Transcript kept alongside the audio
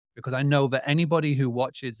because I know that anybody who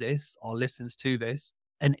watches this or listens to this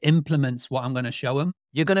and implements what I'm going to show them,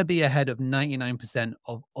 you're going to be ahead of 99%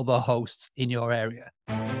 of other hosts in your area.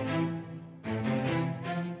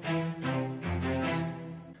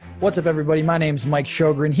 What's up, everybody? My name's Mike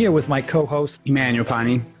Sjogren, here with my co-host, Emmanuel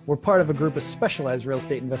Pani. We're part of a group of specialized real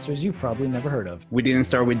estate investors you've probably never heard of. We didn't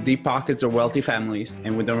start with deep pockets or wealthy families,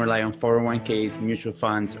 and we don't rely on 401ks, mutual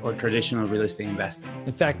funds, or traditional real estate investing.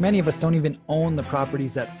 In fact, many of us don't even own the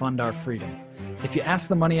properties that fund our freedom. If you ask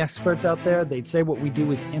the money experts out there, they'd say what we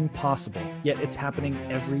do is impossible, yet it's happening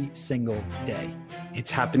every single day.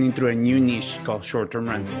 It's happening through a new niche called short-term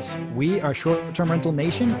rentals. We are Short-Term Rental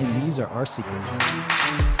Nation, and these are our secrets.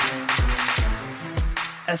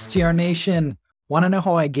 STR Nation, want to know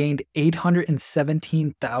how I gained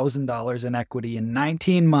 $817,000 in equity in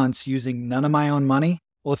 19 months using none of my own money?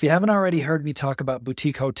 Well, if you haven't already heard me talk about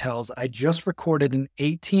boutique hotels, I just recorded an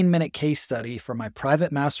 18-minute case study for my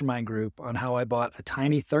private mastermind group on how I bought a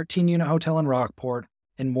tiny 13-unit hotel in Rockport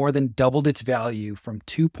and more than doubled its value from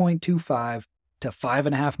 $2.25 to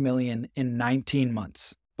 $5.5 million in 19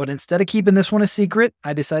 months. But insteed of keeping this one a secret,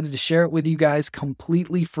 I decided to share it with you guys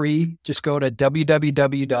completely free. Just go to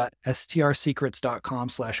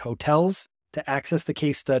www.strsecrets.com/hotels to access the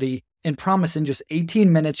case study, and promise in just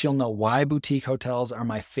 18 minutes, you'll know why boutique hotels are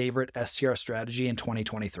my favorite STR strategy in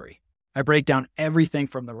 2023. I break down everything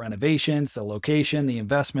from the renovations, the location, the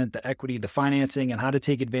investment, the equity, the financing, and how to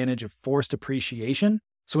take advantage of forced appreciation.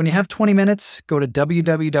 So when you have 20 minutes, go to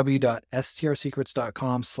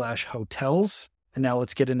www.strsecrets.com/hotels. And now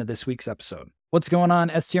let's get into this week's episode. What's going on,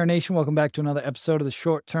 STR Nation? Welcome back to another episode of the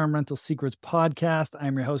Short-Term Rental Secrets podcast.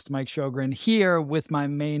 I'm your host, Mike Sjogren, here with my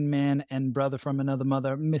main man and brother from another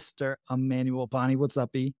mother, Mr. Emmanuel Pani. What's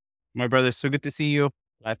up, E? My brother, so good to see you.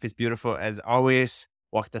 Life is beautiful as always.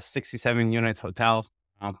 Walked a 67-unit hotel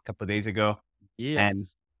a couple of days ago. Yeah. And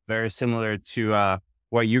very similar to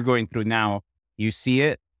what you're going through now. You see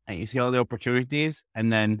it and you see all the opportunities.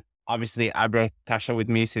 And then obviously I brought Tasha with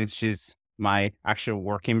me since she's my actual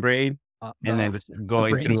working brain, and then just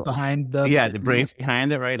going through behind the brains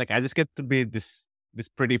behind it, right? Like I just get to be this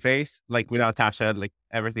pretty face. Like without Tasha, like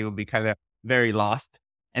everything would be kind of very lost.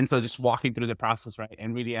 And so just walking through the process, right,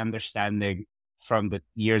 and really understanding from the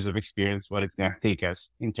years of experience what it's going to take us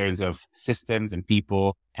in terms of systems and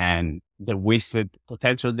people and the wasted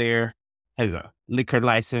potential there. Has a liquor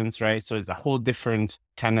license, right? So it's a whole different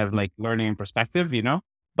kind of like learning and perspective, you know.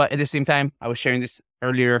 But at the same time, I was sharing this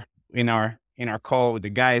earlier in our call with the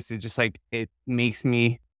guys. It's just like, it makes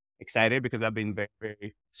me excited because I've been very,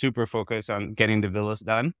 very super focused on getting the villas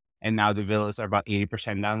done. And now the villas are about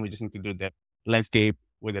 80% done. We just need to do the landscape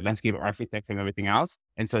with the landscape architect and everything else.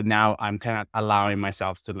 And so now I'm kind of allowing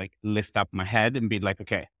myself to like lift up my head and be like,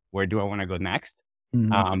 okay, where do I want to go next?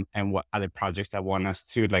 Mm-hmm. And what other projects I want us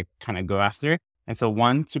to like kind of go after. And so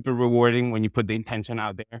one, super rewarding when you put the intention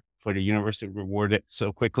out there for the universe to reward it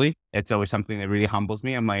so quickly. It's always something that really humbles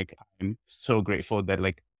me. I'm like, I'm so grateful that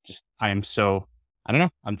like, just, I am so, I don't know,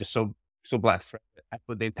 I'm just so blessed, right? I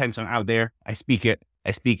put the intention out there. I speak it.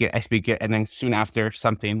 And then soon after,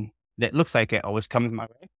 something that looks like it always comes my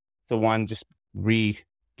way. So one, just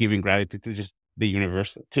giving gratitude to just the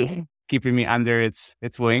universe to keeping me under its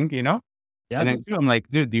wing, you know? Yeah. And then two, I'm like,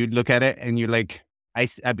 dude, you look at it and you're like,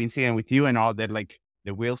 I've been seeing with you and all that, like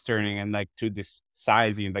the wheels turning and like to this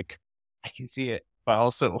size, you like, I can see it, but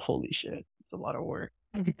also, holy shit, it's a lot of work.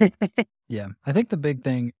 Yeah. I think the big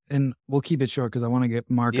thing, and we'll keep it short because I want to get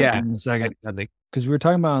Mark up in a second, Definitely. because we were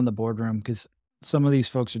talking about in the boardroom, because some of these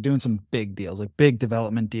folks are doing some big deals, like big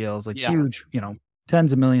development deals, like huge,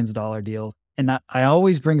 tens of millions of dollar deals. And I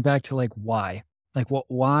always bring it back to like, why? Like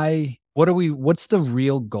what's the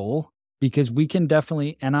real goal? Because we can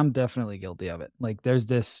definitely, and I'm definitely guilty of it. Like there's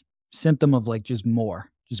this symptom of like just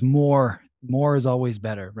more is always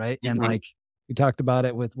better. Right. Mm-hmm. And like we talked about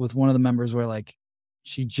it with one of the members where like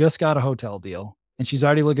she just got a hotel deal and she's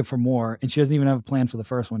already looking for more and she doesn't even have a plan for the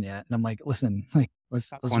first one yet. And I'm like, listen, like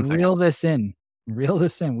let's reel this in.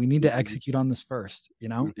 We need to execute on this first, you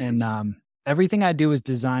know? Mm-hmm. And everything I do is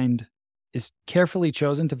carefully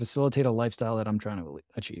chosen to facilitate a lifestyle that I'm trying to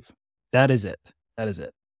achieve. That is it.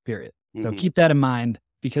 Period. So keep that in mind,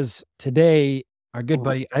 because today, our good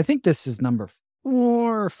buddy, I think this is number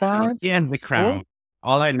 4 or 5. He has the crown.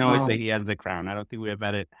 All I know is that he has the crown. I don't think we have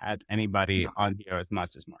had anybody on here as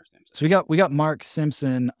much as Mark Simpson. So we got Mark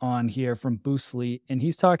Simpson on here from Boostly, and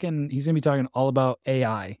he's going to be talking all about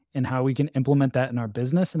AI and how we can implement that in our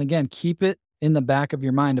business. And again, keep it in the back of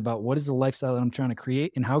your mind about what is the lifestyle that I'm trying to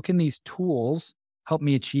create and how can these tools help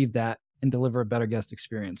me achieve that and deliver a better guest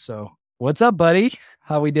experience. So what's up, buddy?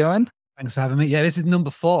 How we doing? Thanks for having me. Yeah, this is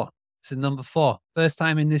number 4. This is number 4. First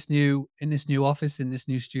time in this new office, in this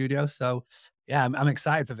new studio. So yeah, I'm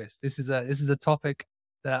excited for this. This is a topic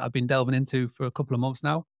that I've been delving into for a couple of months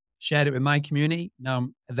now. Shared it with my community. Now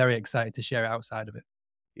I'm very excited to share it outside of it.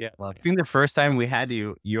 Yeah. Love I think the first time we had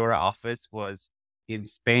your office was in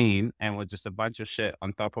Spain and was just a bunch of shit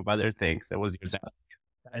on top of other things. That was your desk.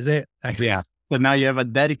 That is it. Yeah. So now you have a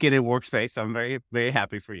dedicated workspace. I'm very, very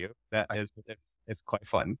happy for you. It's quite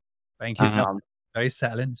fun. Thank you. Very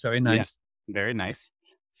settling. It's very nice. Yeah, very nice.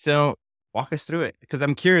 So walk us through it, because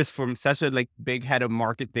I'm curious, from such a big head of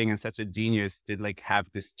marketing and such a genius to have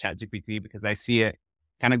this ChatGPT, because I see it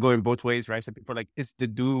kind of going both ways, right? So people are like, it's the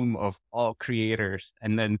doom of all creators.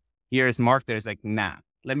 And then here's Mark there's like, nah,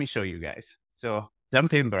 let me show you guys. So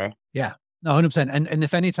jump in, bro. Yeah. No, 100%. And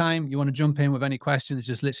if any time you want to jump in with any questions,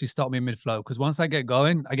 just literally stop me mid-flow. Because once I get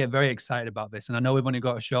going, I get very excited about this. And I know we've only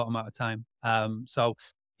got a short amount of time. So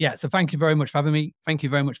thank you very much for having me. Thank you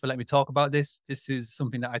very much for letting me talk about this. This is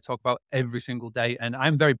something that I talk about every single day. And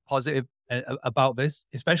I'm very positive about this,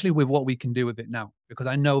 especially with what we can do with it now. Because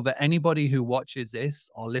I know that anybody who watches this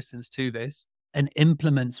or listens to this and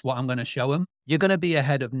implements what I'm going to show them, you're going to be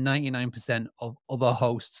ahead of 99% of other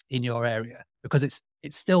hosts in your area, because it's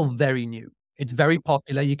still very new. It's very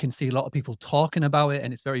popular. You can see a lot of people talking about it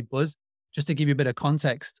and it's very buzz. Just to give you a bit of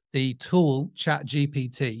context, the tool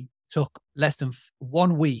ChatGPT took less than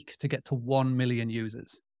 1 week to get to 1 million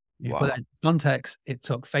users. You put that in context, it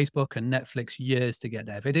took Facebook and Netflix years to get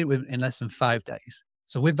there. They did it in less than 5 days.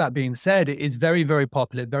 So with that being said, it is very, very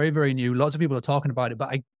popular, very, very new. Lots of people are talking about it,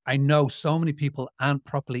 but I know so many people aren't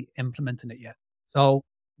properly implementing it yet. So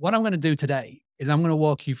what I'm going to do today is I'm going to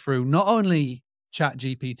walk you through not only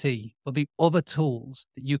ChatGPT, but the other tools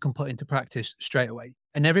that you can put into practice straight away.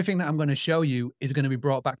 And everything that I'm going to show you is going to be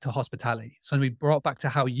brought back to hospitality. So it'll be brought back to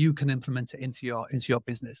how you can implement it into your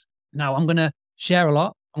business. Now, I'm going to share a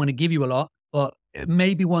lot. I'm going to give you a lot, but it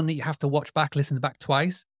may be one that you have to watch back, listen back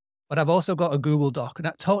twice. But I've also got a Google Doc, and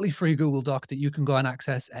that totally free Google Doc that you can go and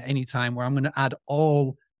access at any time, where I'm going to add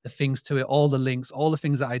all the things to it, all the links, all the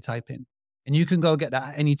things that I type in. And you can go get that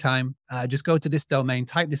at any time. Just go to this domain,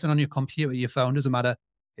 type this in on your computer, your phone, doesn't matter.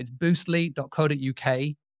 It's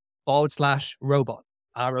boostly.co.uk/robot,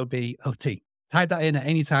 ROBOT. Type that in at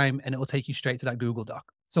any time and it will take you straight to that Google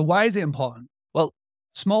Doc. So why is it important? Well,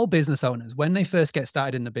 small business owners, when they first get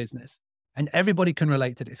started in the business, and everybody can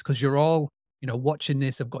relate to this because you're all, watching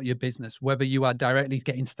this, have got your business, whether you are directly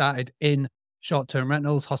getting started in short-term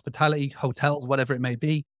rentals, hospitality, hotels, whatever it may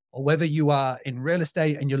be, or whether you are in real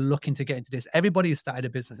estate and you're looking to get into this. Everybody has started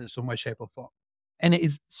a business in some way, shape, or form. And it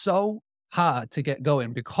is so hard to get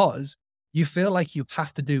going because you feel like you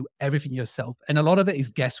have to do everything yourself. And a lot of it is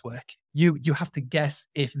guesswork. You have to guess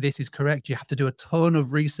if this is correct. You have to do a ton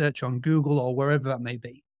of research on Google or wherever that may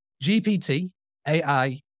be. GPT,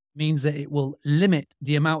 AI, means that it will limit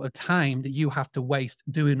the amount of time that you have to waste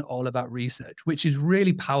doing all of that research, which is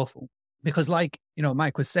really powerful. Because like,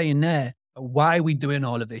 Mike was saying there, why are we doing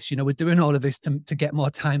all of this? We're doing all of this to get more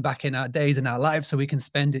time back in our days and our lives so we can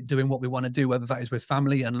spend it doing what we want to do, whether that is with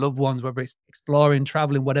family and loved ones, whether it's exploring,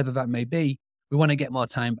 traveling, whatever that may be. We want to get more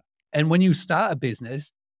time back. And when you start a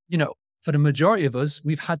business, for the majority of us,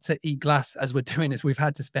 we've had to eat glass as we're doing this. We've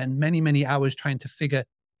had to spend many, many hours trying to figure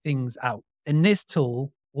things out. And this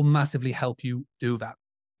tool will massively help you do that.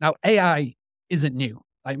 Now, AI isn't new.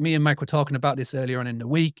 Like me and Mike were talking about this earlier on in the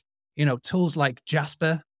week. Tools like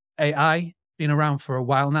Jasper AI, been around for a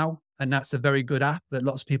while now, and that's a very good app that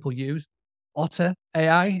lots of people use. Otter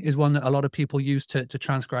AI is one that a lot of people use to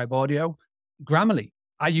transcribe audio. Grammarly,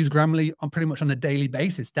 I use Grammarly pretty much on a daily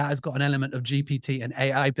basis. That has got an element of GPT and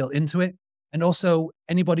AI built into it. And also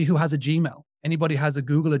anybody who has a Gmail, anybody has a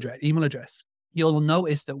Google email address, you'll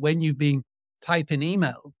notice that when you've been typing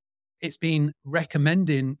email, it's been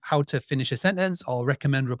recommending how to finish a sentence or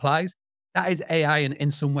recommend replies. That is AI in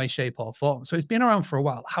some way, shape, or form. So it's been around for a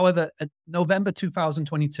while. However, November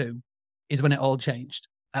 2022 is when it all changed.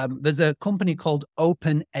 There's a company called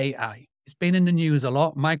OpenAI. It's been in the news a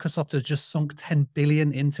lot. Microsoft has just sunk 10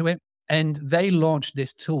 billion into it. And they launched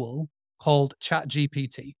this tool called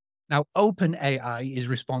ChatGPT. Now, OpenAI is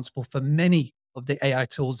responsible for many of the AI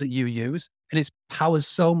tools that you use, and it powers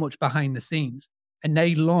so much behind the scenes. And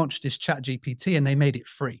they launched this ChatGPT and they made it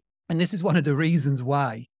free. And this is one of the reasons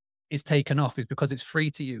why it's taken off, is because it's free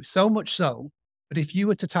to use. So much so, but if you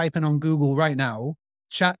were to type in on Google right now,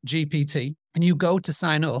 ChatGPT, and you go to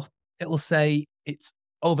sign up, it will say it's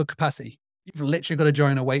over capacity. You've literally got to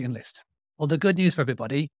join a waiting list. Well, the good news for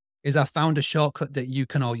everybody is I found a shortcut that you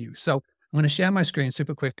can all use. So I'm going to share my screen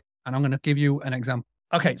super quick and I'm going to give you an example.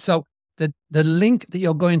 Okay, so the link that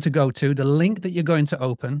you're going to go to, the link that you're going to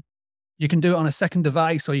open, You can do it on a second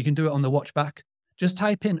device or you can do it on the watch back. Just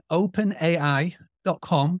type in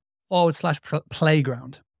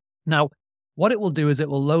openai.com/playground. Now, what it will do is it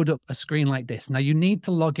will load up a screen like this. Now, you need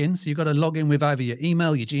to log in. So you've got to log in with either your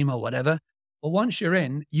email, your Gmail, whatever. But once you're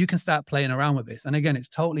in, you can start playing around with this. And again, it's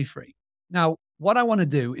totally free. Now, what I want to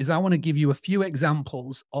do is I want to give you a few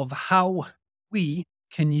examples of how we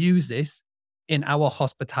can use this in our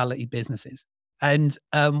hospitality businesses. And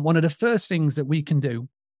one of the first things that we can do,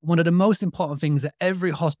 one of the most important things that every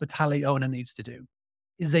hospitality owner needs to do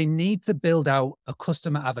is they need to build out a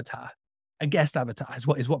customer avatar, a guest avatar is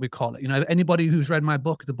what we call it. You know, anybody who's read my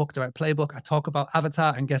book, the Book the Right Playbook, I talk about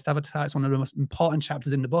avatar and guest avatar. It's one of the most important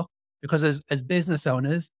chapters in the book because as business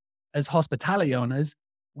owners, as hospitality owners,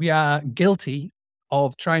 we are guilty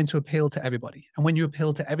of trying to appeal to everybody. And when you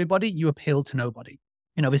appeal to everybody, you appeal to nobody.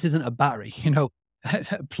 You know, this isn't a battery, you know,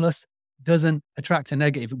 plus doesn't attract a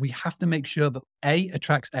negative. We have to make sure that A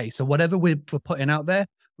attracts A. So whatever we're putting out there,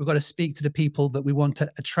 we've got to speak to the people that we want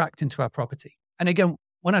to attract into our property. And again,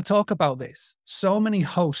 when I talk about this, so many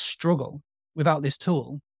hosts struggle without this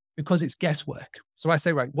tool because it's guesswork. So I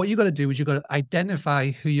say, right, what you got to do is you got to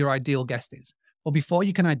identify who your ideal guest is. Well, before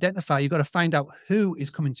you can identify, you got to find out who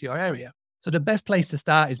is coming to your area. So the best place to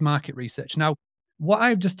start is market research. Now, what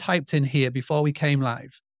I've just typed in here before we came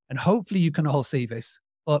live, and hopefully you can all see this,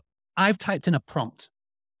 but I've typed in a prompt.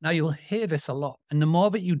 Now you'll hear this a lot. And the more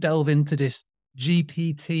that you delve into this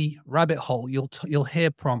GPT rabbit hole, you'll hear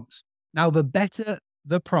prompts. Now, the better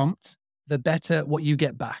the prompt, the better what you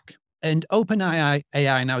get back. And OpenAI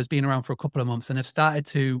now has been around for a couple of months and have started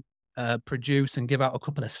to produce and give out a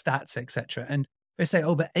couple of stats, etc. And they say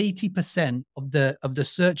over 80% of the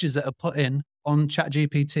searches that are put in on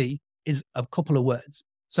ChatGPT is a couple of words.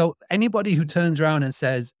 So anybody who turns around and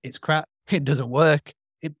says it's crap, it doesn't work,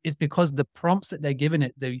 it's because the prompts that they're giving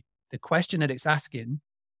it, the question that it's asking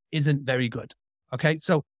isn't very good. Okay.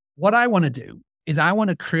 So what I want to do is I want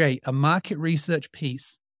to create a market research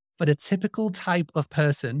piece for the typical type of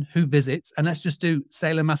person who visits, and let's just do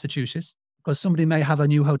Salem, Massachusetts, because somebody may have a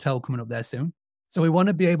new hotel coming up there soon. So we want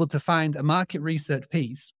to be able to find a market research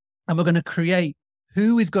piece, and we're going to create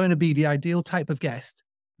who is going to be the ideal type of guest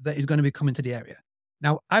that is going to be coming to the area.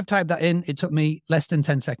 Now, I've typed that in. It took me less than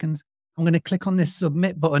 10 seconds. I'm going to click on this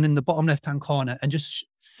submit button in the bottom left-hand corner and just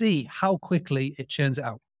see how quickly it churns it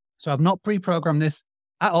out. So I've not pre-programmed this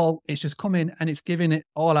at all. It's just come in and it's giving it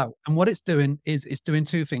all out. And what it's doing is it's doing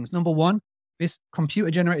two things. Number one, this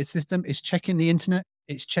computer-generated system is checking the internet.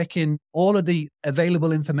 It's checking all of the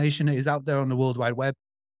available information that is out there on the World Wide Web,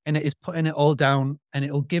 and it is putting it all down, and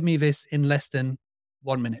it will give me this in less than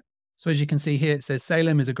 1 minute. So as you can see here, it says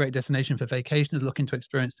Salem is a great destination for vacationers looking to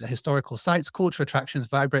experience the historical sites, cultural attractions,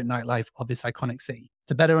 vibrant nightlife of this iconic city.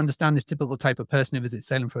 To better understand this typical type of person who visits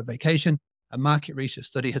Salem for a vacation, a market research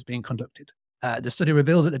study has been conducted. The study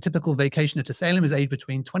reveals that the typical vacationer to Salem is aged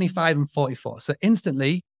between 25 and 44. So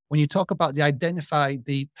instantly, when you talk about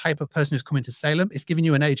the type of person who's coming to Salem, it's giving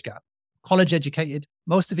you an age gap. College educated.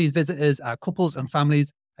 Most of these visitors are couples and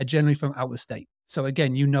families, are generally from out of state. So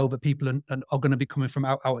again, you know that people are going to be coming from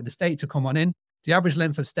out of the state to come on in. The average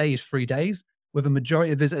length of stay is 3 days, with a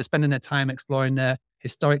majority of visitors spending their time exploring their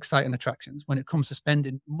historic site and attractions. When it comes to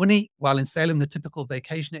spending money, while in Salem, the typical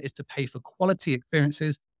vacationer is to pay for quality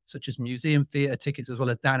experiences such as museum, theater tickets, as well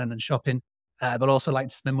as dining and shopping, but also like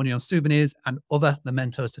to spend money on souvenirs and other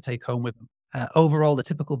mementos to take home with them. Overall, the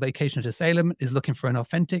typical vacationer to Salem is looking for an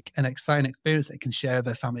authentic and exciting experience they can share with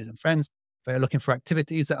their families and friends. They're looking for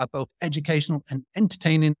activities that are both educational and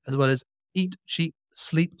entertaining, as well as eat, cheap,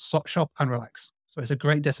 sleep, shop, and relax. So it's a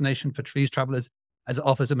great destination for trees travelers as it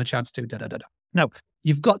offers them a chance to Now,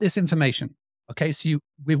 you've got this information. Okay, so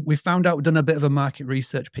we found out, we've done a bit of a market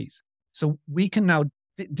research piece. So we can now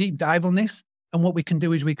deep dive on this. And what we can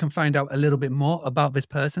do is we can find out a little bit more about this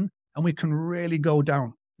person, and we can really go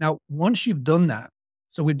down. Now, once you've done that,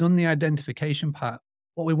 so we've done the identification part,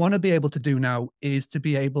 what we want to be able to do now is to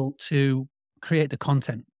be able to create the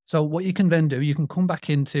content. So what you can then do, you can come back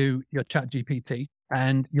into your ChatGPT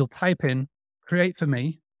and you'll type in, create for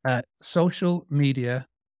me social media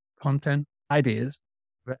content ideas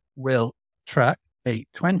that will attract a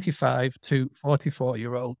 25 to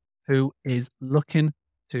 44-year-old who is looking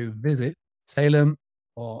to visit Salem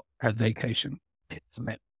or a vacation.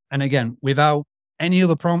 Submit. And again, without any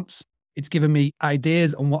other prompts, it's given me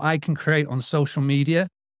ideas on what I can create on social media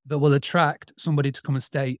that will attract somebody to come and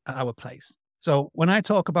stay at our place. So when I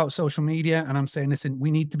talk about social media and I'm saying, listen,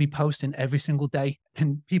 we need to be posting every single day,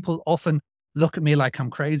 and people often look at me like I'm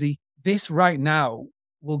crazy, this right now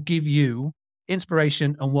will give you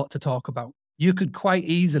inspiration on what to talk about. You could quite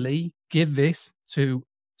easily give this to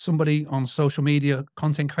somebody on social media,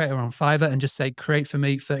 content creator on Fiverr, and just say, create for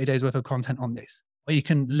me 30 days worth of content on this. Or you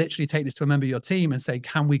can literally take this to a member of your team and say,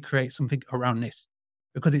 can we create something around this?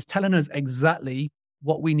 Because it's telling us exactly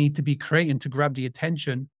what we need to be creating to grab the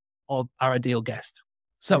attention of our ideal guest.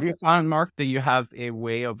 So have you found, Mark, that you have a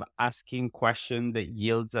way of asking question that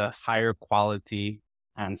yields a higher quality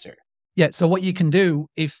answer? yeah, so what you can do,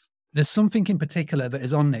 if there's something in particular that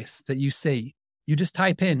is on this that you see, you just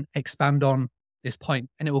type in expand on this point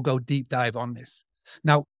and it will go deep dive on this.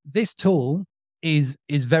 Now, this tool is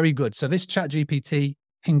very good. So this ChatGPT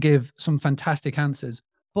can give some fantastic answers,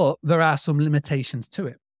 but there are some limitations to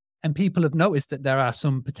it. And people have noticed that there are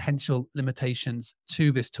some potential limitations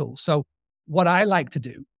to this tool. So what I like to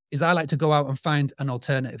do is I like to go out and find an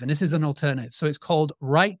alternative. And this is an alternative. So it's called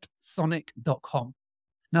writesonic.com.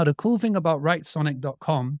 Now, the cool thing about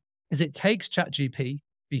writesonic.com is it takes ChatGPT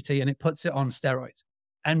and it puts it on steroids.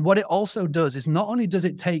 And what it also does is not only does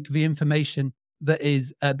it take the information that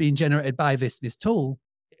is being generated by this tool,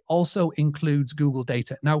 it also includes Google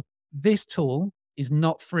data. Now, this tool is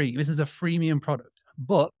not free. This is a freemium product,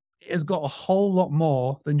 but it has got a whole lot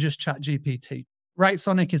more than just ChatGPT.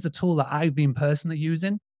 WriteSonic is the tool that I've been personally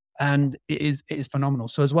using, and it is phenomenal.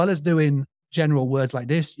 So as well as doing general words like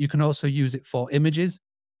this, you can also use it for images.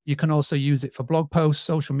 You can also use it for blog posts,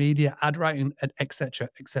 social media, ad writing, et cetera,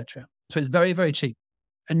 et cetera. So it's very, very cheap.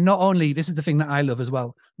 And not only, this is the thing that I love as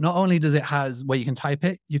well, not only does it has where you can type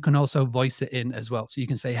it, you can also voice it in as well. So you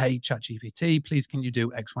can say, hey, ChatGPT, please can you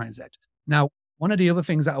do X, Y, and Z? Now, one of the other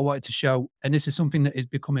things that I wanted to show, and this is something that is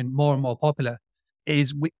becoming more and more popular,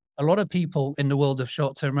 is a lot of people in the world of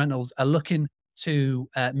short-term rentals are looking to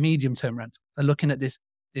medium-term rent. They're looking at this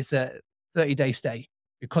 30-day stay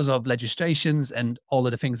because of legislations and all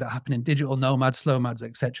of the things that happen in digital nomads, slow nomads,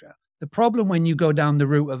 etc. The problem when you go down the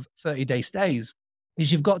route of 30-day stays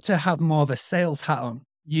is you've got to have more of a sales hat on.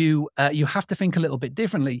 You have to think a little bit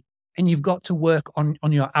differently, and you've got to work on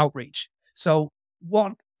your outreach. So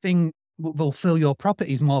one thing will fill your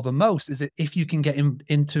properties more than most is that if you can get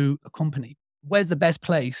into a company. Where's the best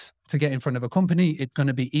place to get in front of a company? It's going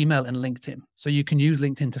to be email and LinkedIn. So you can use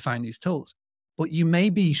LinkedIn to find these tools. But you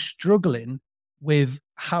may be struggling with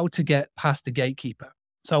how to get past the gatekeeper.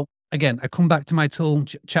 So again, I come back to my tool,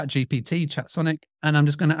 ChatGPT, ChatSonic, and I'm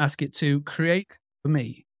just going to ask it to create for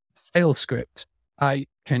me sales script I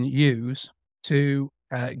can use to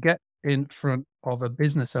get in front of a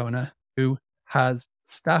business owner who has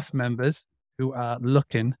staff members who are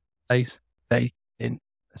looking place they in.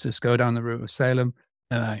 Let's just go down the route of Salem.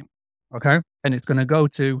 Okay. And it's going to go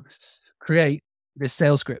to create this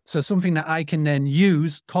sales script. So something that I can then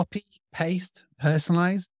use, copy, paste,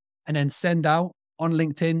 personalize, and then send out on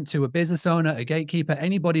LinkedIn to a business owner, a gatekeeper,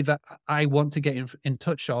 anybody that I want to get in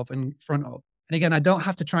touch of, in front of. And again, I don't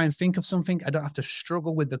have to try and think of something. I don't have to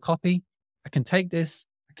struggle with the copy. I can take this,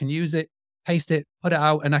 I can use it, paste it, put it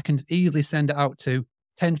out, and I can easily send it out to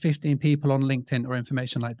 10, 15 people on LinkedIn or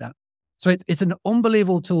information like that. So it's an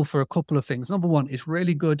unbelievable tool for a couple of things. Number one, it's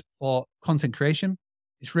really good for content creation.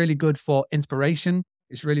 It's really good for inspiration.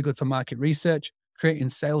 It's really good for market research, creating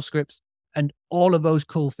sales scripts, and all of those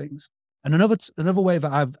cool things. And another way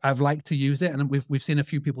that I've liked to use it, and we've seen a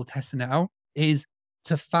few people testing it out, is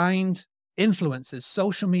to find influencers,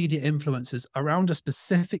 social media influencers around a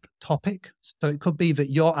specific topic. So it could be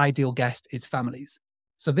that your ideal guest is families.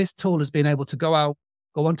 So this tool has been able to go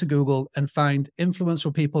onto Google and find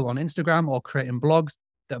influential people on Instagram or creating blogs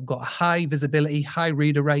that have got high visibility, high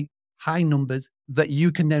reader rate, high numbers that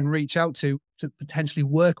you can then reach out to potentially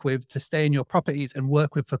work with to stay in your properties and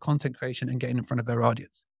work with for content creation and getting in front of their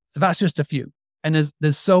audience. So that's just a few. And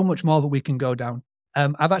there's so much more that we can go down.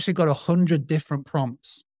 I've actually got 100 different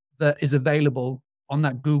prompts that is available on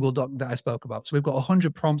that Google Doc that I spoke about. So we've got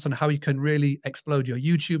 100 prompts on how you can really explode your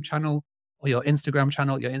YouTube channel or your Instagram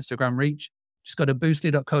channel, your Instagram reach. Just go to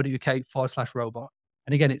boostly.co.uk/robot.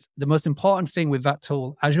 And again, it's the most important thing with that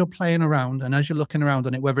tool, as you're playing around and as you're looking around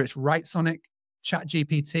on it, whether it's WriteSonic,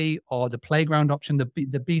 ChatGPT, or the playground option, the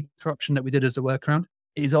beta option that we did as a workaround,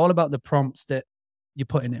 it is all about the prompts that you're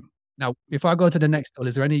putting in. Now, before I go to the next tool,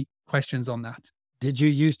 is there any questions on that? Did you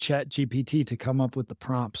use ChatGPT to come up with the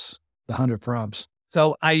prompts, the 100 prompts?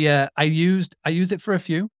 So I used it for a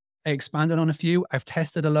few. I expanded on a few. I've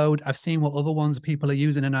tested a load. I've seen what other ones people are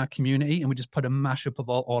using in our community, and we just put a mashup of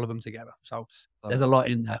all of them together. So there's a lot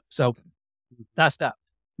in there. So that's that.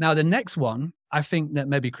 Now, the next one, I think that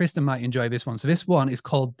maybe Kristen might enjoy this one. So this one is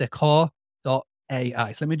called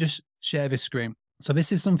Decor.ai. So let me just share this screen. So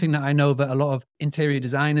this is something that I know that a lot of interior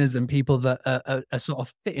designers and people that are sort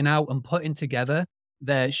of fitting out and putting together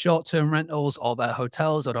their short-term rentals or their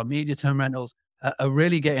hotels or their medium-term rentals are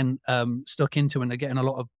really getting stuck into and they're getting a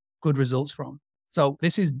lot of good results from. So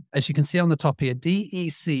this is, as you can see on the top here,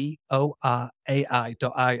 DECORAI.io.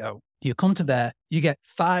 You come to there, you get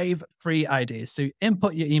 5 free ideas. So you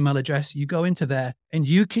input your email address, you go into there, and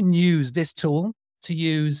you can use this tool to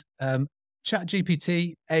use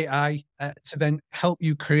ChatGPT AI to then help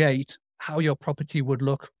you create how your property would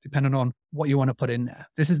look depending on what you want to put in there.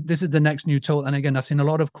 This is the next new tool. And again, I've seen a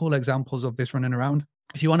lot of cool examples of this running around.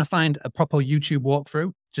 If you want to find a proper YouTube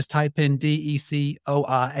walkthrough, just type in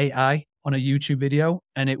DECORAI on a YouTube video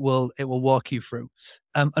and it will walk you through.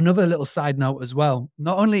 Another little side note as well,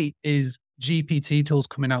 not only is GPT tools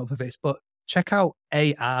coming out for this, but check out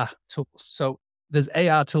AR tools. So there's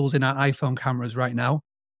AR tools in our iPhone cameras right now.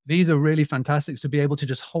 These are really fantastic to be able to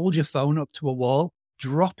just hold your phone up to a wall,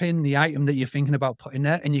 drop in the item that you're thinking about putting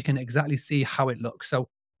there, and you can exactly see how it looks. So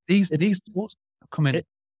these tools come in.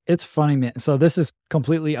 It's funny, man. So this is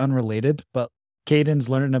completely unrelated, but Caden's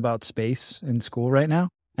learning about space in school right now.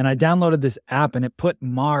 And I downloaded this app and it put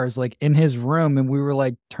Mars like in his room and we were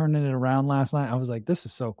like turning it around last night. I was like, this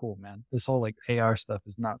is so cool, man. This whole like AR stuff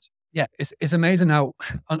is nuts. Yeah, it's amazing how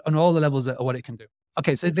on all the levels of what it can do.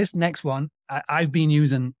 Okay, so this next one I've been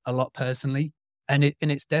using a lot personally, and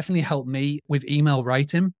it's definitely helped me with email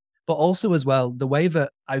writing, but also as well, the way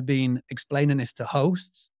that I've been explaining this to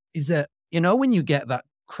hosts is that, when you get that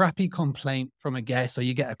crappy complaint from a guest or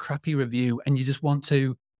you get a crappy review and you just want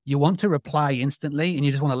to reply instantly and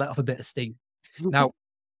you just want to let off a bit of steam. Now,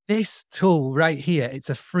 this tool right here, it's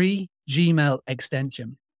a free Gmail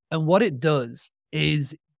extension. And what it does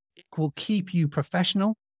is it will keep you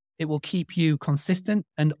professional. It will keep you consistent.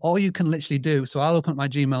 And all you can literally do, so I'll open up my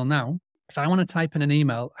Gmail now. If I want to type in an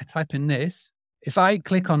email, I type in this. If I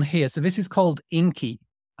click on here, so this is called Inky,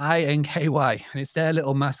 INKY, and it's their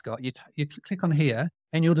little mascot. You click on here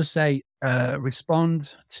and you'll just say,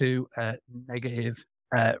 respond to a negative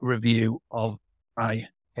review of my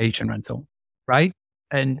Asian rental, right?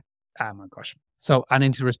 And oh my gosh. So I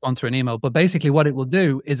need to respond to an email, but basically what it will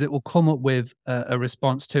do is it will come up with a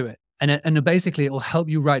response to it. And basically it will help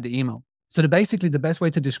you write the email. So basically the best way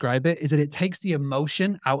to describe it is that it takes the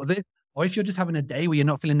emotion out of it. Or if you're just having a day where you're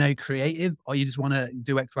not feeling very creative or you just want to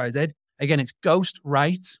do X, Y, Z, again, it's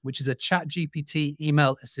Ghostwrite, which is a ChatGPT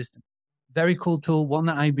email assistant. Very cool tool, one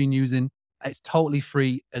that I've been using. It's totally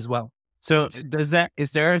free as well. So is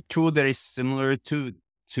there a tool that is similar to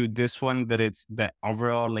this one that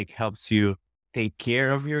overall like helps you take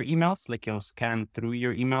care of your emails? Like you'll scan through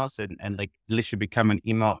your emails and like literally become an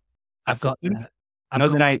email. I've got that.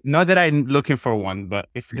 Not that I'm looking for one, but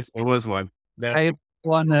if there was one.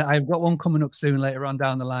 I've got one coming up soon later on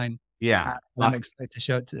down the line. Yeah. I'm excited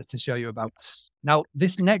to show you about. Now,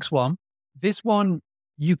 this next one,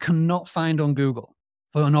 you cannot find on Google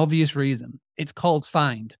for an obvious reason. It's called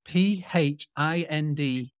Find, PHIND.com.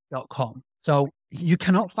 So you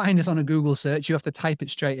cannot find this on a Google search. You have to type it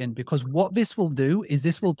straight in because what this will do is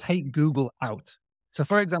this will take Google out. So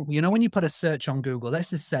for example, when you put a search on Google, let's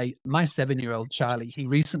just say my 7-year-old Charlie, he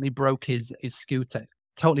recently broke his scooter,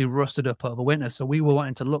 totally rusted up over winter. So we were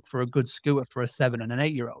wanting to look for a good scooter for a 7 and an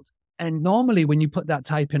 8-year-old. And normally when you put that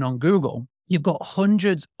type in on Google, you've got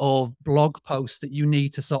hundreds of blog posts that you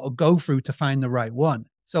need to sort of go through to find the right one.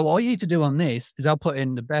 So all you need to do on this is I'll put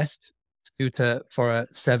in the best scooter for a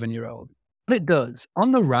 7-year-old. What it does,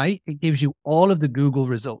 on the right, it gives you all of the Google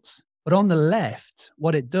results. But on the left,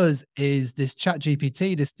 what it does is this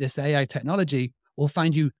ChatGPT, this AI technology will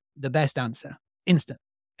find you the best answer instant.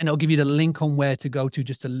 And it'll give you the link on where to go to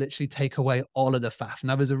just to literally take away all of the faff.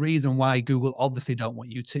 Now, there's a reason why Google obviously don't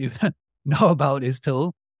want you to know about this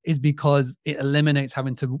tool is because it eliminates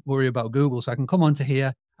having to worry about Google. So I can come onto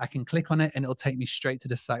here, I can click on it and it'll take me straight to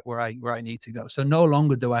the site where I need to go. So no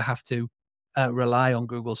longer do I have to rely on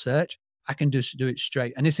Google search. I can just do it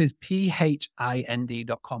straight. And this is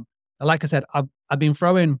PHIND.com. Now, like I said, I've been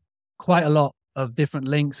throwing quite a lot of different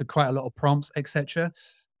links and quite a lot of prompts, etc.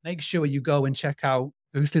 Make sure you go and check out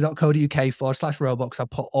boostly.co.uk/Roblox. I'll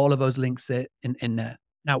put all of those links in there.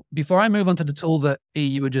 Now, before I move on to the tool that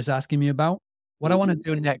you were just asking me about, what I want to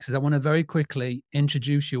do next is I want to very quickly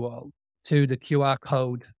introduce you all to the QR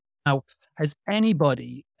code. Now, has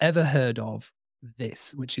anybody ever heard of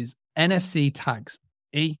this, which is NFC tags?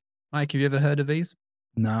 Mike, have you ever heard of these?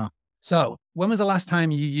 No. So when was the last time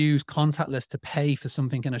you used contactless to pay for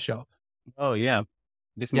something in a shop? Oh, yeah.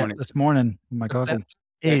 This morning. This morning. My coffee.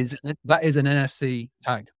 That is an NFC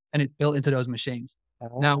tag and it's built into those machines.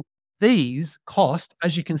 Oh. Now, these cost,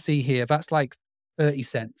 as you can see here, that's like 30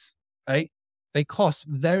 cents, right? They cost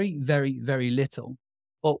very, very, very little.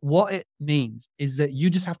 But what it means is that you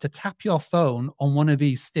just have to tap your phone on one of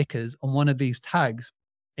these stickers, on one of these tags.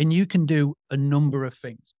 and you can do a number of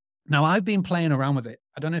things. Now, I've been playing around with it.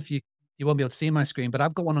 I don't know if you won't be able to see my screen, but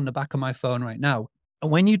I've got one on the back of my phone right now.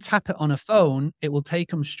 And when you tap it on a phone, it will take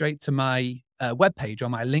them straight to my webpage or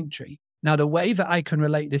my link tree. Now, the way that I can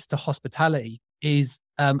relate this to hospitality is,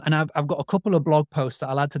 and I've got a couple of blog posts that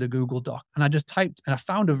I'll add to the Google Doc. And I just typed, and I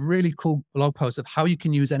found a really cool blog post of how you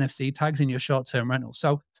can use NFC tags in your short-term rental.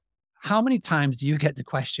 So how many times do you get the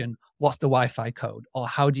question, what's the Wi-Fi code? Or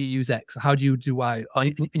how do you use X? Or how do you do Y?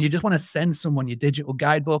 And you just want to send someone your digital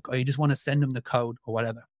guidebook, or you just want to send them the code or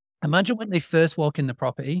whatever. Imagine when they first walk in the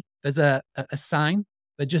property, there's a sign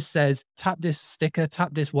that just says, tap this sticker,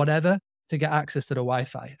 tap this whatever to get access to the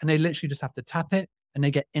Wi-Fi. And they literally just have to tap it and they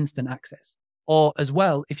get instant access. Or as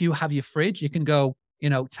well, if you have your fridge, you can go,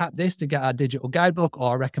 tap this to get our digital guidebook or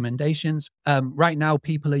our recommendations. Right now,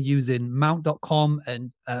 people are using mount.com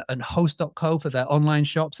and host.co for their online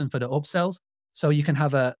shops and for the upsells. So you can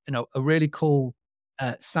have a really cool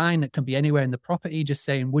sign that can be anywhere in the property, just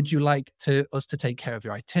saying, would you like us to take care of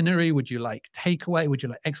your itinerary? Would you like takeaway? Would you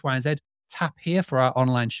like X, Y, and Z? Tap here for our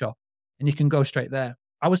online shop. And you can go straight there.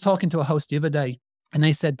 I was talking to a host the other day, and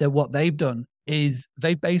they said that what they've done is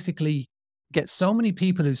they basically get so many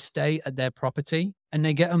people who stay at their property, and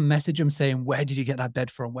they get a message them saying, where did you get that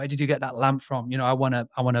bed from? Where did you get that lamp from? I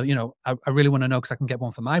really want to know, because I can get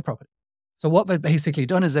one for my property. So what they've basically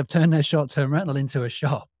done is they've turned their short-term rental into a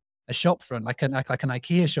shop front, like an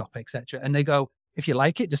IKEA shop, etc. And they go, if you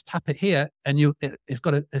like it, just tap it here, and it's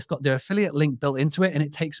got their affiliate link built into it, and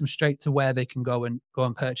it takes them straight to where they can go and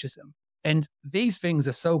purchase them. And these things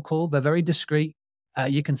are so cool. They're very discreet.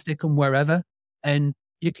 You can stick them wherever, and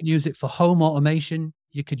you can use it for home automation.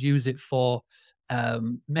 You could use it for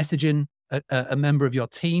messaging a member of your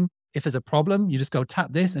team. If there's a problem, you just go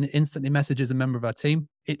tap this and it instantly messages a member of our team.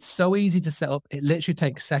 It's so easy to set up. It literally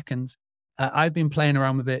takes seconds. I've been playing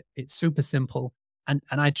around with it. It's super simple. And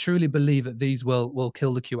I truly believe that these will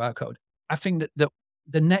kill the QR code. I think that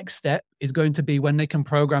the next step is going to be when they can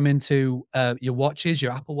program into your watches,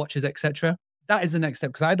 your Apple Watches, etc. That is the next step,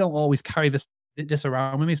 because I don't always carry this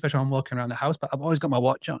around with me, especially when I'm walking around the house, but I've always got my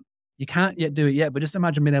watch on. You can't yet do it yet, but just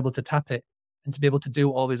imagine being able to tap it and to be able to do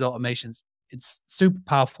all these automations. It's super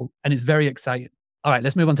powerful and it's very exciting. All right,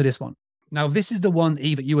 let's move on to this one. Now, this is the one,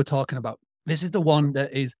 Eve, that you were talking about. This is the one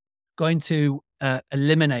that is going to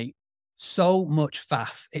eliminate so much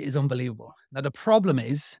faff. It is unbelievable. Now, the problem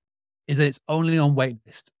is that it's only on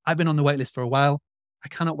waitlist. I've been on the waitlist for a while. I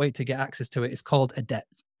cannot wait to get access to it. It's called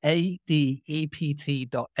Adept, ADEPT.ai.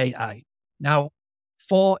 Now,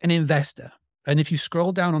 for an investor, and if you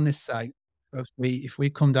scroll down on this site, if we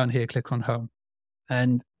come down here, click on home,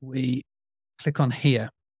 and we click on here,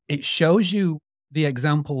 it shows you the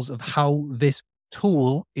examples of how this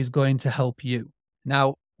tool is going to help you.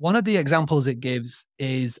 Now, one of the examples it gives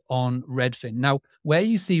is on Redfin. Now, where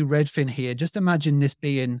you see Redfin here, just imagine this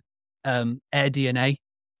being AirDNA.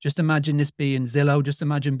 Just imagine this being Zillow. Just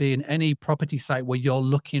imagine being any property site where you're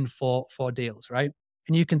looking for deals, right?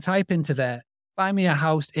 And you can type into there, find me a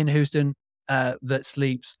house in Houston that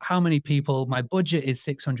sleeps how many people? My budget is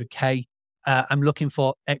 $600K. I'm looking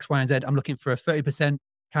for X, Y, and Z. I'm looking for a 30%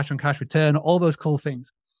 cash on cash return, all those cool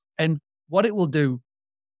things. And what it will do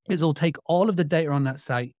is it'll take all of the data on that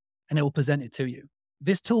site and it will present it to you.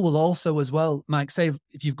 This tool will also as well, Mike, say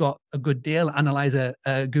if you've got a good deal, analyze a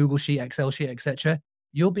Google sheet, Excel sheet, etc.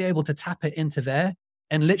 You'll be able to tap it into there,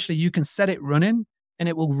 and literally you can set it running, and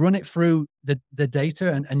it will run it through the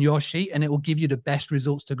data and your sheet, and it will give you the best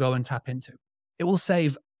results to go and tap into. It will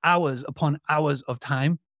save hours upon hours of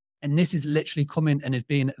time. And this is literally coming and is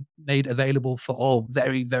being made available for all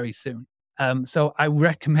very, very soon. So I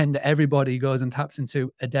recommend that everybody goes and taps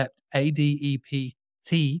into Adept, ADEPT.ai,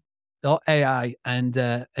 and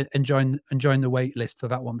join the wait list for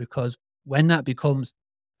that one, because when that becomes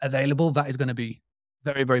available, that is going to be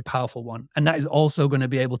very, very powerful one. And that is also going to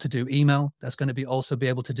be able to do email. That's going to be also be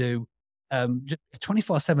able to do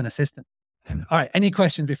 24/7 assistant. All right. Any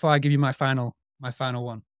questions before I give you my final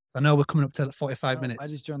one? I know we're coming up to 45 minutes. I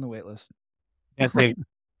just joined the wait list. Yeah, same.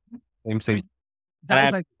 That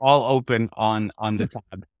is like all open on the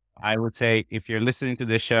tab. I would say if you're listening to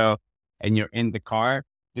this show and you're in the car,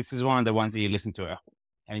 this is one of the ones that you listen to.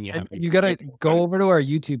 And you got to go over to our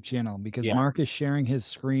YouTube channel, because Mark is sharing his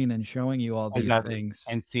screen and showing you all these things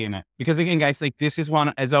and seeing it. Because again, guys, like this is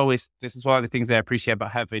one, as always, this is one of the things that I appreciate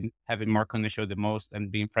about having Mark on the show the most and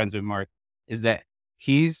being friends with Mark, is that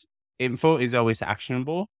his info is always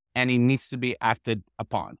actionable and it needs to be acted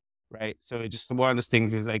upon, right? So just one of those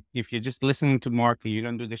things is like, if you're just listening to Mark and you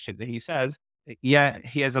don't do the shit that he says, yeah,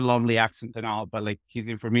 he has a lovely accent and all, but like his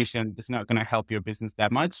information is not going to help your business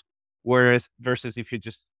that much. Versus if you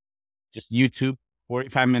just YouTube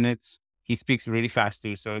 45 minutes. He speaks really fast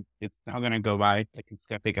too. So it's not going to go by. Like it's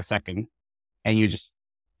going to take a second and you just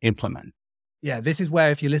implement. Yeah, this is where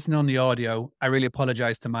if you're listening on the audio, I really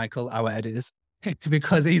apologize to Michael, our editors,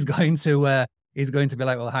 because he's going to be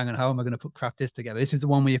like, well, hang on, how am I going to put craft this together? This is the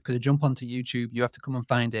one where you've got to jump onto YouTube. You have to come and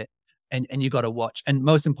find it and you got to watch. And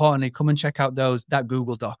most importantly, come and check out that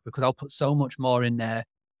Google Doc, because I'll put so much more in there.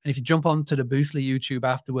 And if you jump onto the Boostly YouTube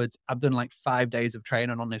afterwards, I've done like 5 days of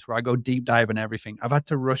training on this where I go deep dive and everything. I've had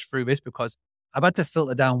to rush through this because I've had to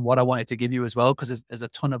filter down what I wanted to give you as well, because there's a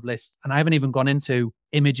ton of lists. And I haven't even gone into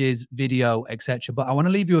images, video, etc. But I want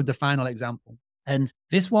to leave you with the final example. And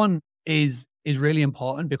this one is really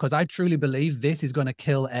important because I truly believe this is going to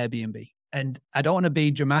kill Airbnb. And I don't want to be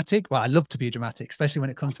dramatic. Well, I love to be dramatic, especially when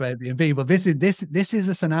it comes to Airbnb. But this is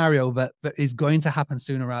a scenario that is going to happen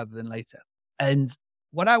sooner rather than later. And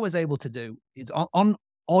what I was able to do is on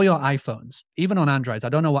all your iPhones, even on Androids. I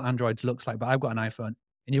don't know what Android looks like, but I've got an iPhone.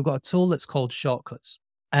 And you've got a tool that's called Shortcuts.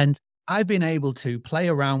 And I've been able to play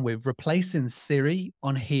around with replacing Siri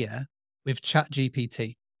on here with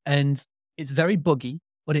ChatGPT. And it's very buggy,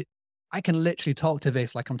 but I can literally talk to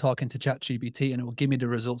this like I'm talking to ChatGPT and it will give me the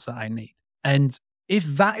results that I need. And if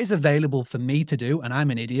that is available for me to do, and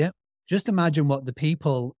I'm an idiot, just imagine what the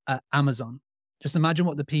people at Amazon, just imagine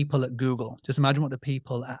what the people at Google, just imagine what the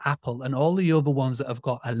people at Apple and all the other ones that have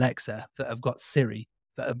got Alexa, that have got Siri,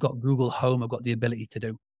 that have got Google Home, have got the ability to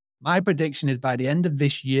do. My prediction is by the end of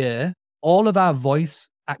this year, all of our voice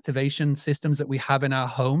activation systems that we have in our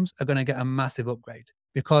homes are going to get a massive upgrade,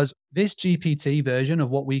 because this GPT version of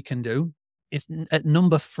what we can do is at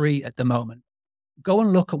number 3 at the moment. Go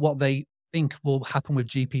and look at what they think will happen with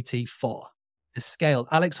GPT-4. The scale.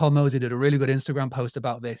 Alex Hormozy did a really good Instagram post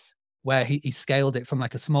about this, where he scaled it from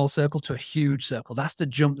like a small circle to a huge circle. That's the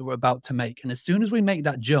jump that we're about to make. And as soon as we make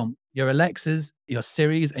that jump, your Alexas, your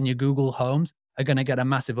Siris, and your Google Homes are going to get a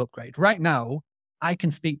massive upgrade. Right now, I can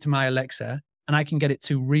speak to my Alexa and I can get it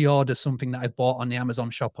to reorder something that I bought on the Amazon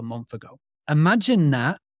shop a month ago. Imagine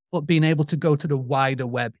that, but being able to go to the wider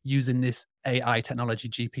web using this AI technology,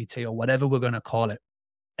 GPT, or whatever we're going to call it.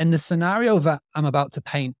 And the scenario that I'm about to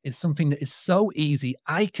paint is something that is so easy.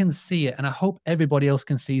 I can see it, and I hope everybody else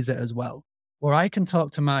can see it as well, where I can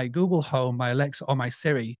talk to my Google Home, my Alexa, or my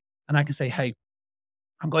Siri, and I can say, hey,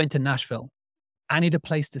 I'm going to Nashville. I need a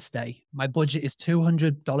place to stay. My budget is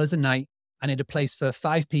 $200 a night. I need a place for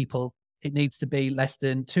 5 people. It needs to be less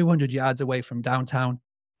than 200 yards away from downtown.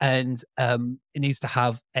 And it needs to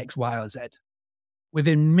have X, Y, or Z.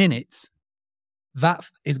 Within minutes, that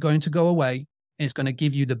is going to go away and it's going to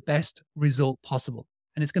give you the best result possible.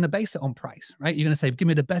 And it's going to base it on price, right? You're going to say, give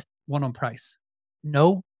me the best one on price.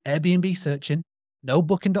 No Airbnb searching, no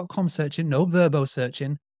Booking.com searching, no Vrbo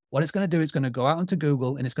searching. What it's going to do, it's going to go out onto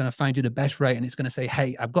Google and it's going to find you the best rate. And it's going to say,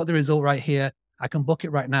 hey, I've got the result right here. I can book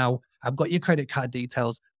it right now. I've got your credit card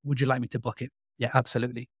details. Would you like me to book it? Yeah,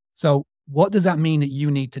 absolutely. So what does that mean that you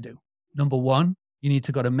need to do? Number one, you need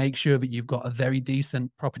to make sure that you've got a very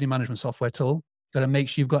decent property management software tool. You've got to make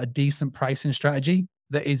sure you've got a decent pricing strategy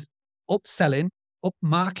that is upmarking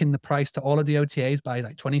the price to all of the OTAs by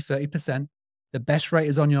like 20, 30%. The best rate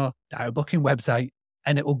is on your direct booking website,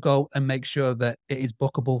 and it will go and make sure that it is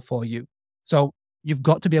bookable for you. So you've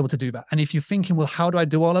got to be able to do that. And if you're thinking, well, how do I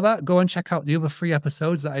do all of that? Go and check out the other 3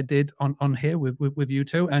 episodes that I did on here with you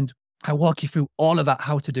two. And I walk you through all of that,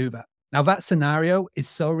 how to do that. Now that scenario is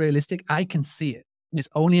so realistic. I can see it. And it's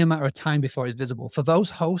only a matter of time before it's visible. For those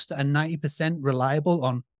hosts that are 90% reliable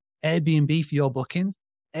on Airbnb for your bookings,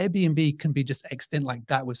 Airbnb can be just extinct like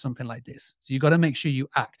that with something like this. So you got to make sure you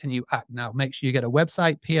act now. Make sure you get a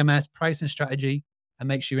website, PMS, pricing strategy, and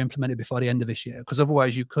make sure you implement it before the end of this year. Because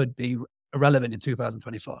otherwise you could be irrelevant in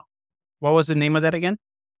 2024. What was the name of that again?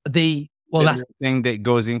 That's the thing that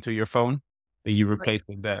goes into your phone that you replace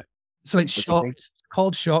with that. So it's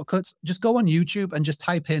called Shortcuts. Just go on YouTube and just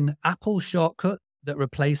type in Apple shortcut that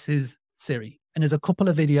replaces Siri. And there's a couple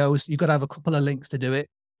of videos. You've got to have a couple of links to do it.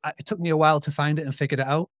 It took me a while to find it and figure it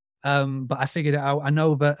out. But I figured it out. I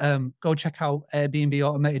know that go check out Airbnb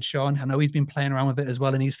Automated Sean. I know he's been playing around with it as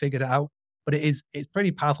well and he's figured it out. But it's pretty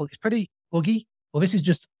powerful. It's pretty buggy. Well, this is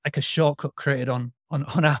just like a shortcut created on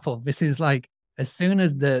Apple. This is like, as soon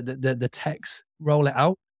as the techs roll it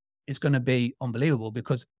out, it's going to be unbelievable,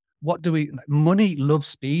 because money loves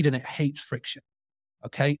speed and it hates friction.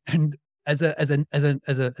 Okay. And as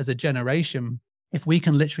a generation, if we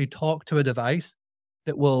can literally talk to a device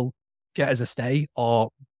that will get us a stay or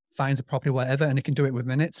finds a property, whatever, and it can do it with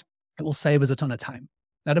minutes, it will save us a ton of time.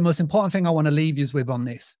 Now, the most important thing I want to leave you with on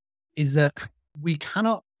this is that we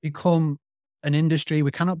cannot become an industry.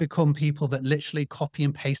 We cannot become people that literally copy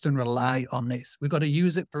and paste and rely on this. We've got to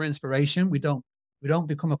use it for inspiration. We don't We don't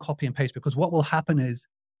become a copy and paste, because what will happen is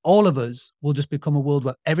all of us will just become a world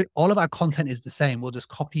where all of our content is the same. We'll just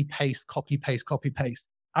copy, paste, copy, paste, copy, paste.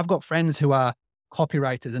 I've got friends who are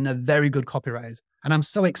copywriters and they're very good copywriters. And I'm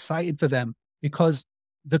so excited for them because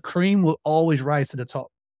the cream will always rise to the top.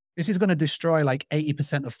 This is going to destroy like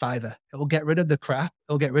 80% of Fiverr. It will get rid of the crap.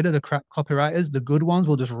 It'll get rid of the crap copywriters. The good ones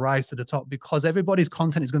will just rise to the top because everybody's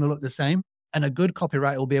content is going to look the same. And a good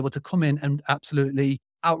copywriter will be able to come in and absolutely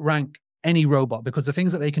outrank any robot, because the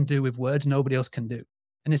things that they can do with words, nobody else can do.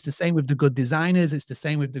 And it's the same with the good designers. It's the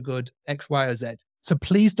same with the good X, Y, or Z. So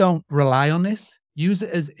please don't rely on this. Use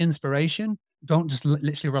it as inspiration. Don't just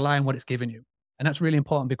literally rely on what it's giving you. And that's really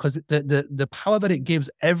important, because the power that it gives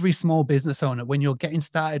every small business owner when you're getting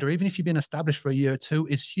started, or even if you've been established for a year or two,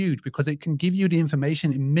 is huge, because it can give you the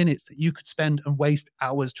information in minutes that you could spend and waste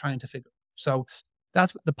hours trying to figure. So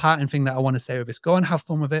that's the parting thing that I want to say with this. Go and have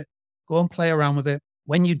fun with it. Go and play around with it.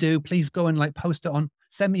 When you do, please go and like post it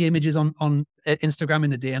send me images on Instagram in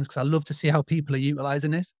the DMs, because I love to see how people are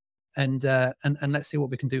utilizing this, and let's see what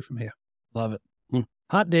we can do from here. Love it.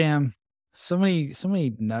 Hot damn. So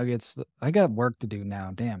many nuggets. I got work to do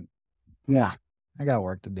now. Damn. Yeah. I got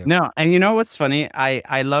work to do. No. And you know what's funny?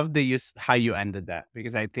 I love how you ended that,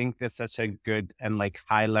 because I think that's such a good and like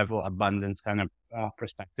high level abundance kind of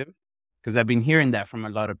perspective. Because I've been hearing that from a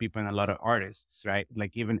lot of people and a lot of artists, right?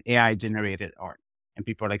 Like even AI generated art, and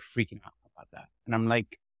people are like freaking out about that. And I'm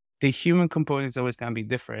like, the human component is always going to be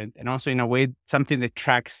different. And also in a way, something that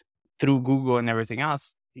tracks through Google and everything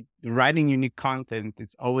else, writing unique content,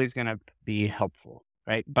 it's always going to be helpful,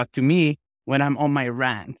 right? But to me, when I'm on my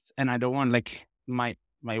rants and I don't want, like my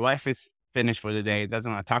wife is finished for the day,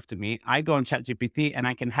 doesn't want to talk to me, I go on ChatGPT and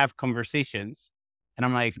I can have conversations. And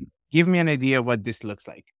I'm like, give me an idea of what this looks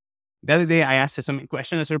like. The other day I asked her some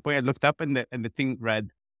question. At a certain point, I looked up and the thing read,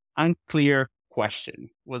 unclear question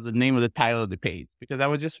was the name of the title of the page, because I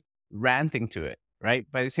was just ranting to it, right?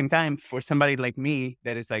 But at the same time, for somebody like me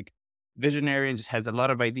that is like visionary and just has a lot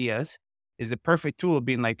of ideas, is the perfect tool of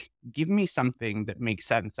being like, give me something that makes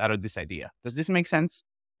sense out of this idea. Does this make sense?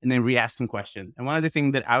 And then re-asking questions. And one of the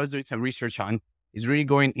things that I was doing some research on is really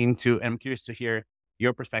going into, and I'm curious to hear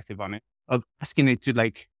your perspective on it, of asking it to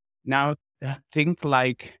like, now think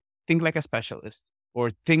like a specialist,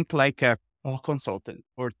 or think like a consultant,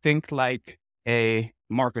 or think like a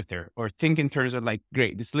marketer, or think in terms of like,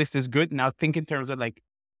 great, this list is good. Now think in terms of like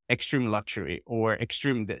extreme luxury or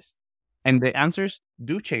extreme this. And the answers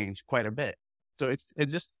do change quite a bit. So it's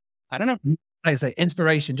just, I don't know. Like I say,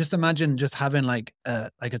 inspiration. Just imagine just having like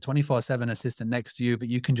a 24/7 assistant next to you that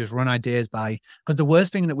you can just run ideas by. Because the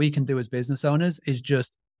worst thing that we can do as business owners is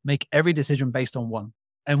just make every decision based on one.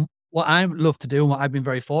 And what I love to do, and what I've been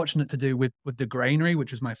very fortunate to do with the Granary,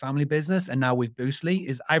 which was my family business, and now with Boostly,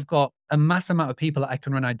 is I've got a mass amount of people that I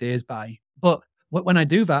can run ideas by. But when I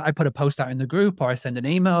do that, I put a post out in the group, or I send an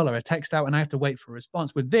email or a text out, and I have to wait for a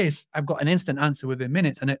response. With this, I've got an instant answer within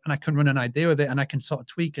minutes, and I can run an idea with it, and I can sort of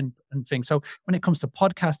tweak and things. So when it comes to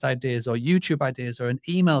podcast ideas or YouTube ideas or an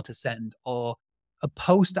email to send or a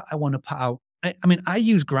post that I want to put out, I mean, I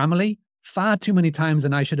use Grammarly far too many times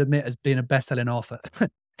than I should admit as being a best-selling author.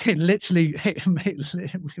 It literally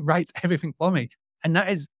writes everything for me. And that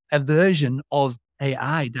is a version of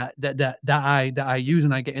AI that I use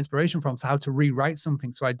and I get inspiration from. So how to rewrite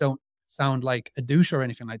something so I don't sound like a douche or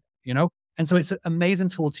anything like that, you know? And so it's an amazing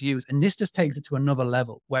tool to use. And this just takes it to another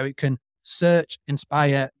level where it can search,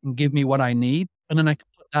 inspire, and give me what I need. And then I can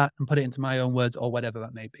put that and put it into my own words or whatever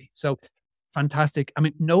that may be. So fantastic. I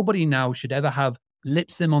mean, nobody now should ever have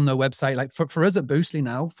Lipsim on their website. Like for us at Boostly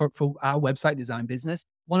now, for our website design business,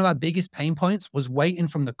 one of our biggest pain points was waiting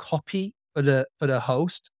from the copy for the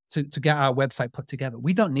host to get our website put together.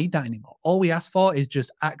 We don't need that anymore. All we ask for is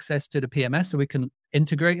just access to the PMS so we can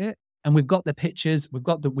integrate it. And we've got the pictures,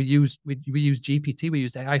 we use GPT, we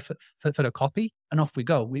used AI for the copy, and off we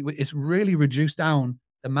go. It's really reduced down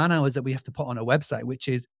the man hours that we have to put on a website, which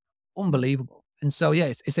is unbelievable. And so, yeah,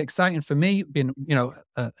 it's exciting for me being,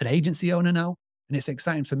 an agency owner now. And it's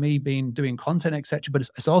exciting for me doing content, etc. But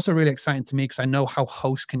it's also really exciting to me because I know how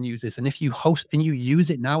hosts can use this. And if you host and you use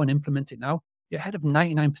it now and implement it now, you're ahead of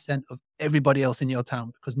 99% of everybody else in your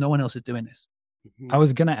town because no one else is doing this. I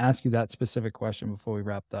was going to ask you that specific question before we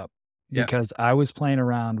wrapped up, because I was playing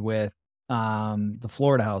around with the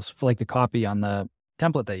Florida House for like the copy on the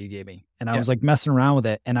template that you gave me. And I was like messing around with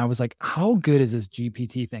it. And I was like, how good is this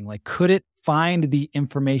GPT thing? Like, could it find the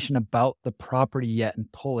information about the property yet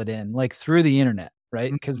and pull it in like through the internet?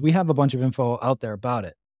 Right. Because we have a bunch of info out there about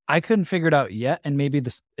it. I couldn't figure it out yet. And maybe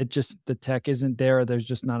the tech isn't there. Or there's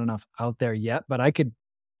just not enough out there yet, but I could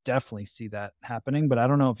definitely see that happening. But I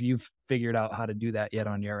don't know if you've figured out how to do that yet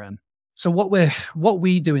on your end. So what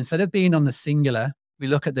we do, instead of being on the singular, we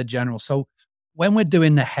look at the general. So when we're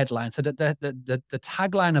doing the headline, so that the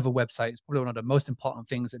tagline of a website is probably one of the most important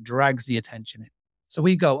things that drags the attention in. So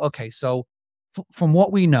we go, okay, so from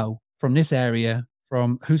what we know from this area,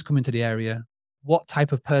 from who's coming to the area, what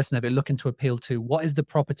type of person are they looking to appeal to, what is the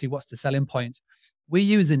property, what's the selling points, we're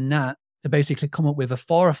using that to basically come up with a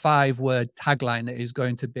 4 or 5 word tagline that is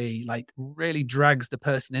going to be like really drags the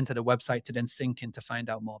person into the website to then sink in to find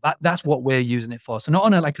out more. That's what we're using it for. So not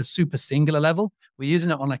on a super singular level, we're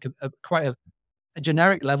using it on like quite a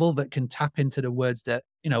generic level that can tap into the words that,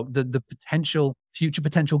 the future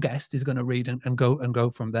potential guest is going to read and go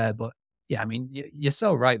from there. But yeah, I mean, you're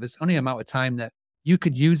so right. There's only an amount of time that you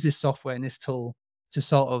could use this software and this tool to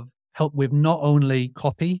sort of help with not only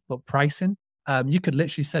copy, but pricing. You could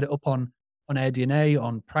literally set it up on AirDNA,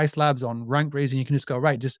 on Price Labs, on RankBreeze, and you can just go,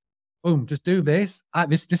 right, just boom, just do this.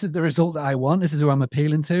 This is the result that I want. This is who I'm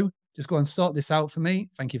appealing to. Just go and sort this out for me.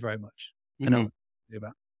 Thank you very much. I know what to do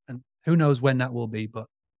that. And who knows when that will be, but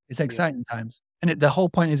it's exciting times. And the whole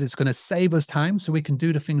point is it's going to save us time so we can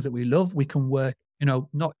do the things that we love. We can work,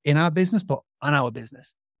 not in our business, but on our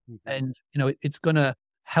business. And, it's going to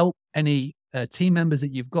help any team members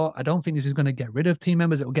that you've got. I don't think this is going to get rid of team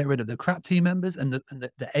members. It will get rid of the crap team members, and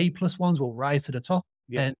the A+ ones will rise to the top.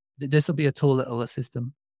 Yeah. And this will be a tool that will assist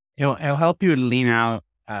them. It'll help you lean out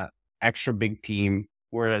extra big team,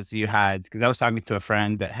 whereas you had, because I was talking to a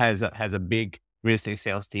friend that has a big real estate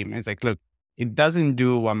sales team. And it's like, look, it doesn't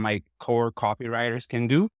do what my core copywriters can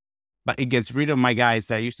do, but it gets rid of my guys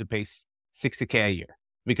that I used to pay $60K a year.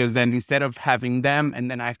 Because then instead of having them,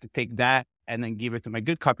 and then I have to take that and then give it to my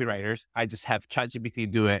good copywriters, I just have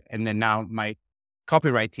ChatGPT do it. And then now my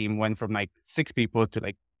copyright team went from like 6 people to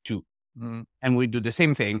like 2. And we do the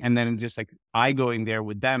same thing. And then just like I go in there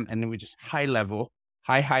with them, and then we just high level,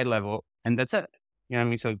 and that's it. You know what I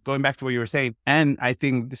mean? So going back to what you were saying, and I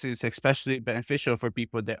think this is especially beneficial for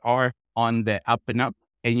people that are on the up and up,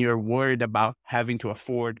 and you're worried about having to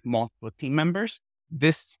afford multiple team members.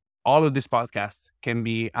 All of this podcast can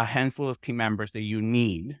be a handful of team members that you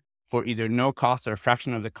need for either no cost or a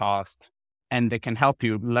fraction of the cost, and they can help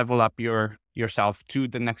you level up yourself to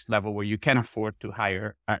the next level where you can afford to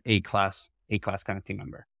hire an A-class kind of team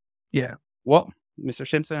member. Yeah. Well, Mr.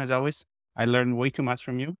 Simpson, as always, I learned way too much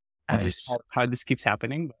from you. How this keeps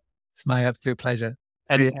happening. It's my absolute pleasure.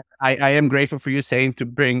 And I am grateful for you saying to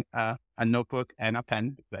bring a notebook and a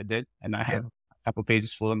pen. I did, and I have a couple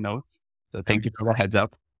pages full of notes. So thank you for the heads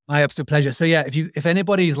up. My absolute pleasure. So yeah, if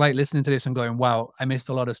anybody's like listening to this and going, wow, I missed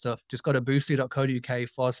a lot of stuff, just go to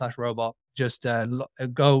boostly.co.uk/robot. Just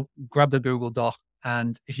go grab the Google Doc.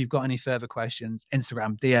 And if you've got any further questions,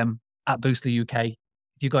 Instagram, DM @BoostlyUK.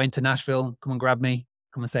 If you go into Nashville, come and grab me.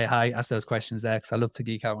 Come and say hi, ask those questions there, because I love to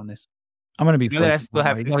geek out on this. I'm going to be you got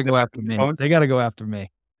to go after me. They got to go after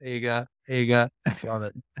me. There you go. Love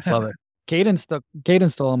it.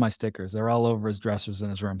 Caden stole all my stickers. They're all over his dressers in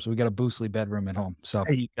his room. So we got a Boostly bedroom at home. So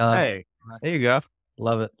hey, there you go.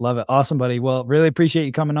 Love it. Awesome, buddy. Well, really appreciate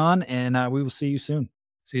you coming on, and we will see you soon.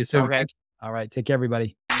 See you soon. Okay. All right. Take care,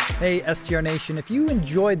 everybody. Hey, STR Nation, if you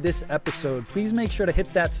enjoyed this episode, please make sure to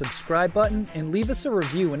hit that subscribe button and leave us a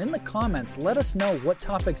review. And in the comments, let us know what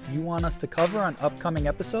topics you want us to cover on upcoming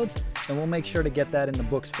episodes, and we'll make sure to get that in the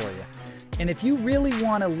books for you. And if you really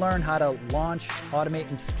want to learn how to launch, automate,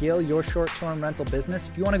 and scale your short-term rental business,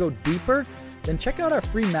 if you want to go deeper, then check out our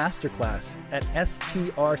free masterclass at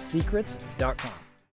strsecrets.com.